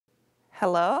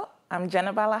Hello, I'm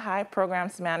Jenna Balahai,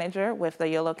 Programs Manager with the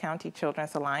Yolo County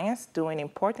Children's Alliance, doing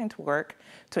important work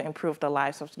to improve the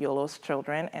lives of Yolo's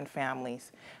children and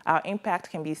families. Our impact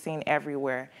can be seen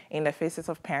everywhere, in the faces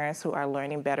of parents who are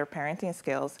learning better parenting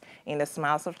skills, in the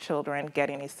smiles of children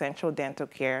getting essential dental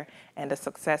care, and the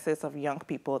successes of young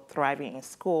people thriving in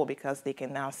school because they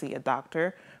can now see a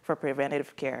doctor for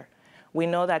preventative care. We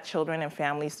know that children and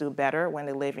families do better when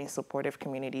they live in supportive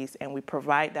communities, and we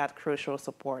provide that crucial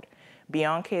support.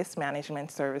 Beyond case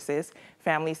management services,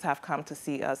 families have come to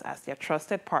see us as their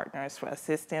trusted partners for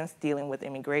assistance dealing with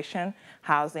immigration,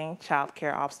 housing, child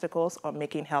care obstacles, or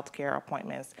making healthcare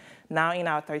appointments. Now in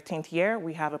our 13th year,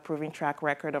 we have a proven track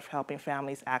record of helping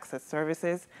families access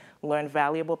services, learn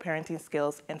valuable parenting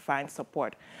skills, and find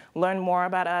support. Learn more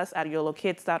about us at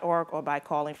yolokids.org or by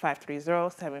calling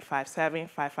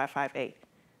 530-757-5558.